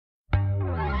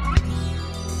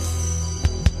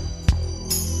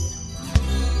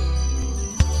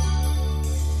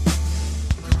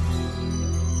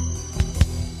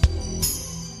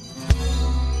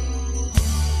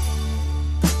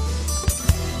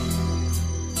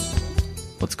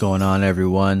What's going on,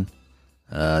 everyone?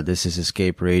 This is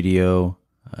Escape Radio.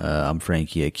 I'm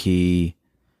Frankie Aki.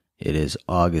 It is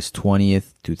August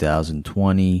 20th,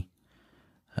 2020.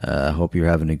 I hope you're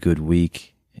having a good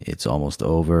week. It's almost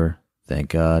over.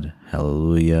 Thank God.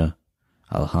 Hallelujah.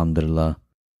 Alhamdulillah.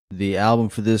 The album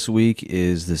for this week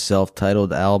is the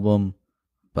self-titled album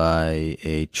by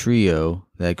a trio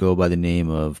that go by the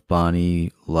name of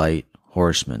Bonny,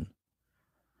 Horseman.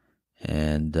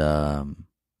 And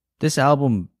this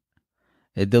album,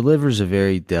 it delivers a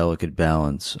very delicate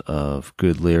balance of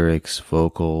good lyrics,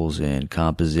 vocals, and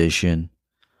composition.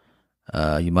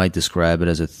 You might describe it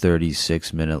as a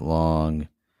 36-minute long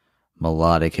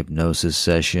melodic hypnosis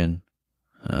session.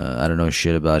 I don't know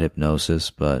shit about hypnosis,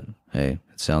 but hey,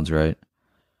 it sounds right.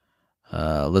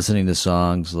 Listening to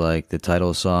songs like the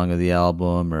title song of the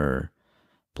album, or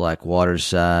Black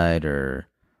Waterside, or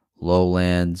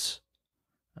Lowlands,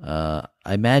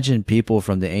 I imagine people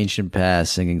from the ancient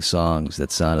past singing songs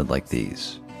that sounded like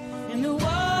these. In the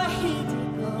war he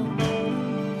did go,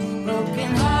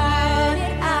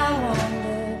 broken-hearted, I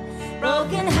wonder,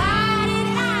 broken-hearted,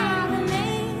 I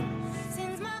remain,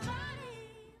 since my body.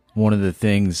 One of the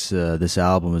things this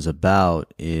album is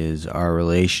about is our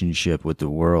relationship with the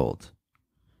world.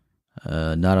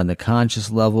 Not on the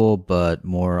conscious level, but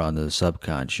more on the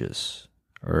subconscious.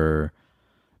 Or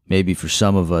maybe for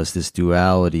some of us, this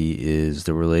duality is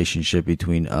the relationship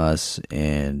between us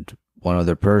and one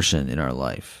other person in our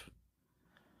life.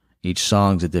 Each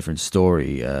song's a different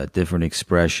story, a different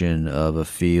expression of a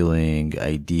feeling,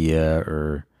 idea,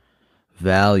 or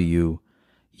value,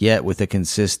 yet with a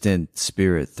consistent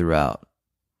spirit throughout.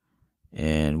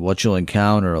 And what you'll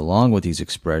encounter along with these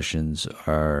expressions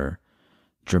are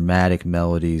dramatic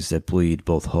melodies that bleed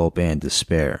both hope and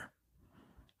despair.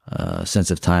 A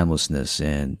sense of timelessness,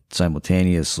 and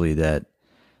simultaneously that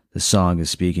the song is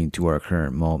speaking to our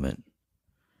current moment.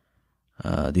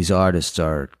 These artists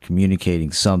are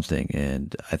communicating something,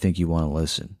 and I think you want to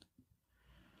listen.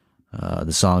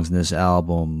 The songs in this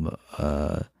album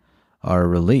are a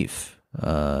relief,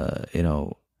 a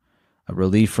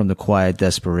relief from the quiet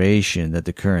desperation that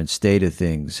the current state of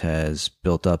things has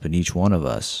built up in each one of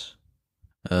us.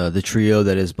 The trio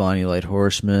that is Bonny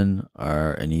Horseman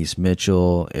are Anise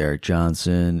Mitchell, Eric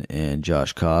Johnson, and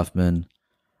Josh Kaufman.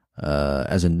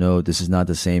 As a note, this is not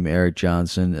the same Eric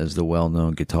Johnson as the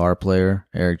well-known guitar player,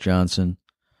 Eric Johnson.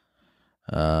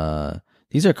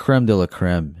 These are creme de la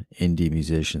creme indie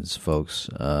musicians, folks.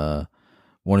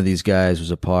 One of these guys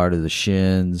was a part of the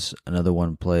Shins. Another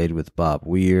one played with Bob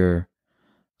Weir.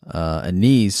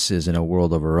 Anise is in a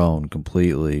world of her own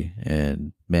completely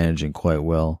and managing quite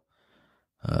well.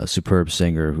 A superb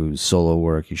singer whose solo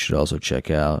work you should also check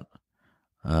out.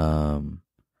 And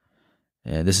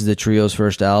this is the trio's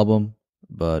first album,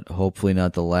 but hopefully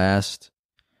not the last.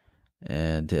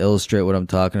 And to illustrate what I'm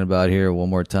talking about here one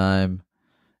more time,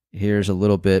 here's a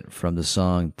little bit from the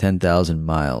song 10,000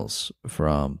 Miles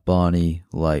from Bonny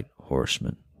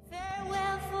Horseman.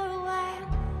 Farewell for a while,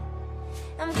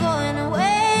 I'm going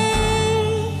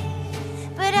away,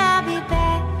 but I'll be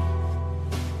back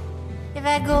if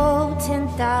I go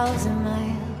 10,000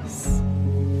 miles.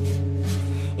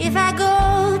 If I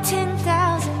go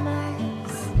 10,000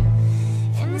 miles,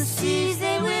 and the seas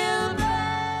they will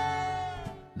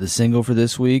burn. The single for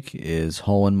this week is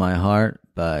Hole in My Heart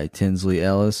by Tinsley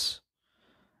Ellis.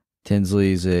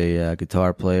 Tinsley's a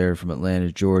guitar player from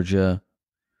Atlanta, Georgia.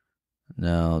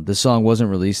 Now, this song wasn't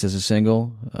released as a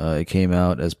single. It came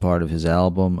out as part of his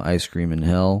album, Ice Cream in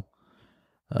Hell.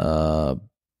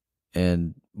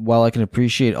 And while I can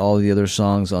appreciate all the other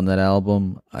songs on that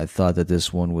album, I thought that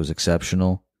this one was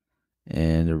exceptional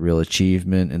and a real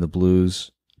achievement in the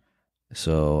blues.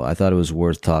 So I thought it was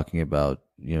worth talking about,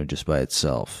 just by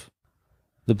itself.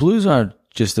 The blues aren't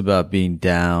just about being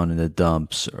down in the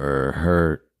dumps or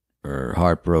hurt or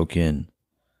heartbroken.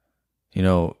 In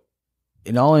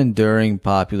all enduring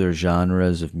popular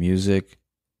genres of music,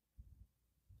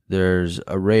 there's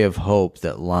a ray of hope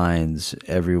that lines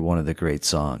every one of the great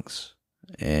songs.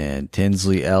 And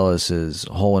Tinsley Ellis's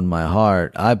Hole in My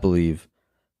Heart, I believe,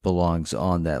 belongs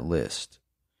on that list.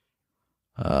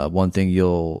 One thing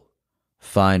you'll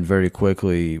find very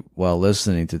quickly while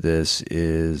listening to this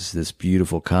is this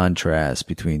beautiful contrast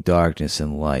between darkness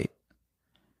and light.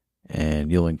 And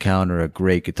you'll encounter a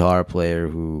great guitar player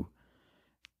who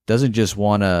doesn't just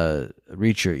want to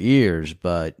reach your ears,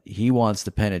 but he wants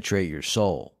to penetrate your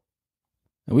soul.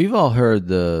 And we've all heard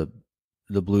the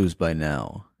blues by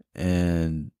now.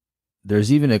 And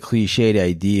there's even a cliched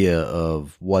idea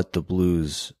of what the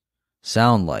blues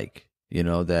sound like.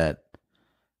 That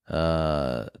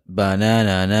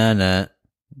banana,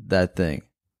 that thing.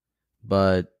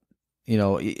 But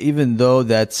even though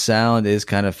that sound is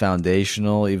kind of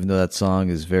foundational, even though that song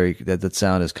is that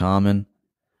sound is common,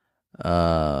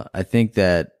 I think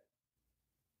that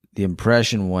the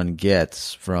impression one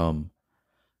gets from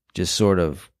just sort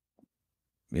of,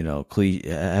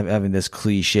 having this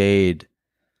cliched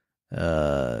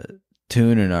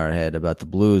tune in our head about the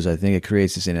blues, I think it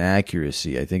creates this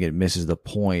inaccuracy. I think it misses the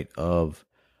point of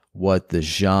what the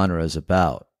genre is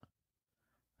about.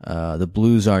 The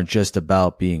blues aren't just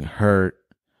about being hurt,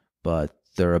 but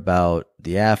they're about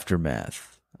the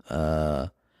aftermath,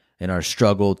 and our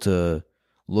struggle to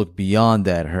look beyond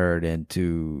that hurt and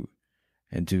to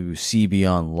see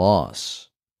beyond loss.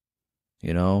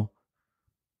 The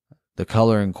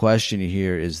color in question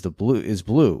here is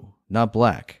blue, not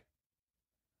black.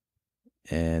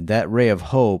 And that ray of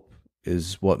hope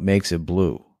is what makes it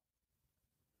blue.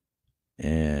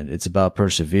 And it's about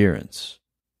perseverance.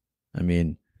 I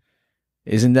mean,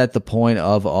 isn't that the point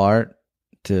of art?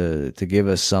 To give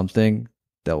us something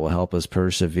that will help us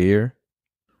persevere?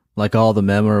 Like all the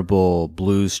memorable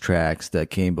blues tracks that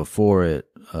came before it,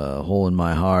 Hole in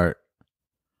My Heart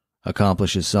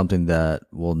accomplishes something that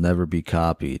will never be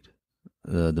copied.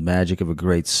 The magic of a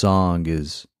great song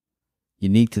is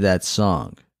unique to that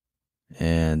song.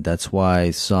 And that's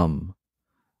why some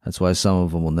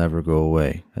of them will never go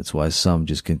away. That's why some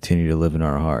just continue to live in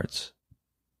our hearts.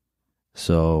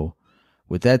 So,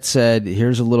 with that said,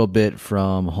 here's a little bit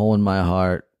from Hole in My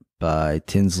Heart by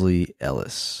Tinsley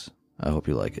Ellis. I hope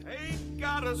you like it. Ain't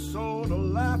got a soul to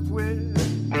laugh with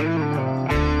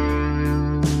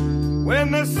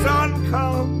when the sun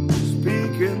comes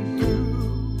peeking through.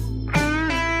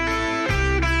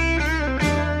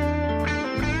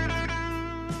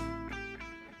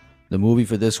 The movie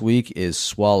for this week is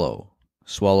Swallow.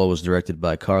 Swallow was directed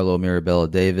by Carlo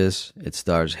Mirabella-Davis. It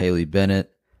stars Haley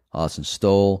Bennett, Austin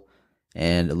Stoll,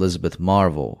 and Elizabeth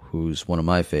Marvel, who's one of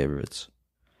my favorites.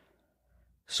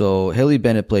 So Haley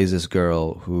Bennett plays this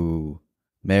girl who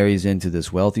marries into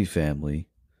this wealthy family,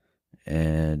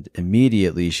 and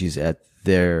immediately she's at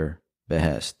their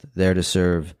behest, there to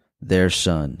serve their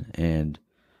son, and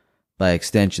by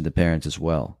extension the parents as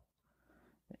well.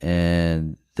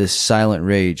 And this silent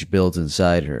rage builds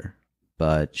inside her,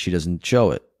 but she doesn't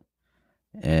show it.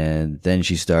 And then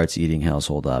she starts eating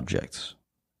household objects.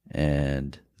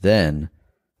 And then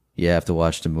you have to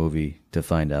watch the movie to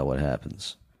find out what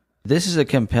happens. This is a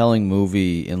compelling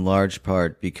movie in large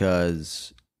part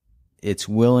because it's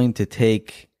willing to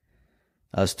take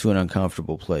us to an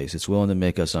uncomfortable place. It's willing to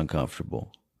make us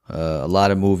uncomfortable. A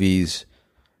lot of movies,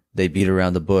 they beat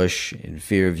around the bush in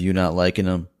fear of you not liking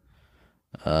them.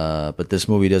 But this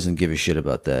movie doesn't give a shit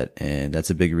about that, and that's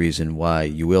a big reason why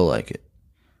you will like it,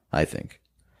 I think.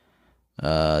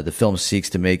 The film seeks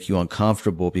to make you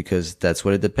uncomfortable because that's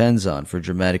what it depends on for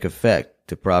dramatic effect,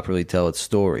 to properly tell its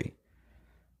story.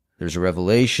 There's a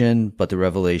revelation, but the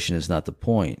revelation is not the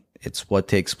point. It's what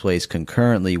takes place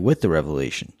concurrently with the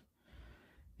revelation.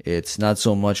 It's not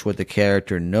so much what the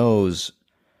character knows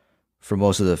for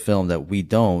most of the film that we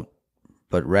don't,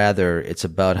 but rather it's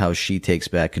about how she takes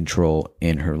back control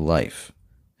in her life.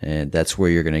 And that's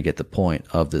where you're going to get the point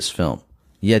of this film.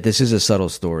 Yet this is a subtle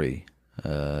story.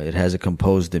 It has a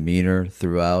composed demeanor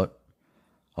throughout,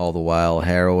 all the while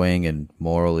harrowing and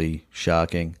morally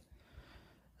shocking.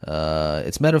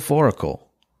 It's metaphorical.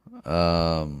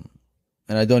 And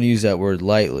I don't use that word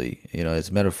lightly.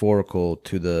 It's metaphorical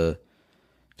to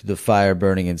the fire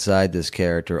burning inside this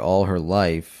character all her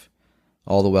life,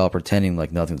 all the while pretending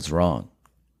like nothing's wrong.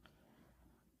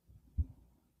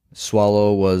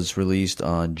 Swallow was released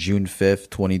on June 5th,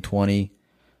 2020.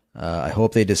 I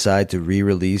hope they decide to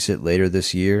re-release it later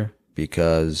this year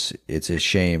because it's a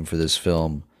shame for this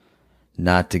film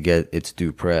not to get its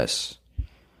due press.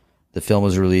 The film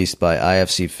was released by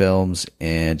IFC Films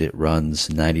and it runs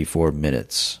 94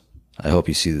 minutes. I hope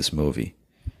you see this movie.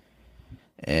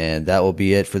 And that will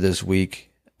be it for this week.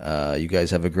 You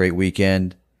guys have a great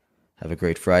weekend. Have a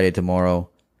great Friday tomorrow.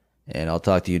 And I'll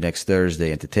talk to you next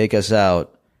Thursday. And to take us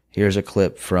out, here's a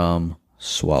clip from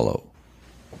Swallow.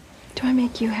 Do I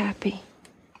make you happy?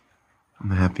 I'm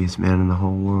the happiest man in the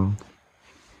whole world.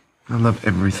 I love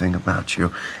everything about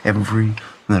you. Every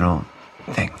little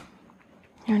thing.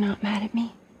 You're not mad at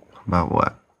me? About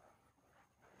what?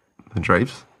 The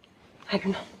drapes? I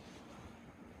don't know.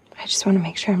 I just want to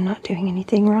make sure I'm not doing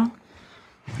anything wrong.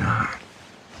 You're not.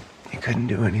 You couldn't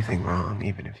do anything wrong,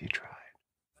 even if you tried.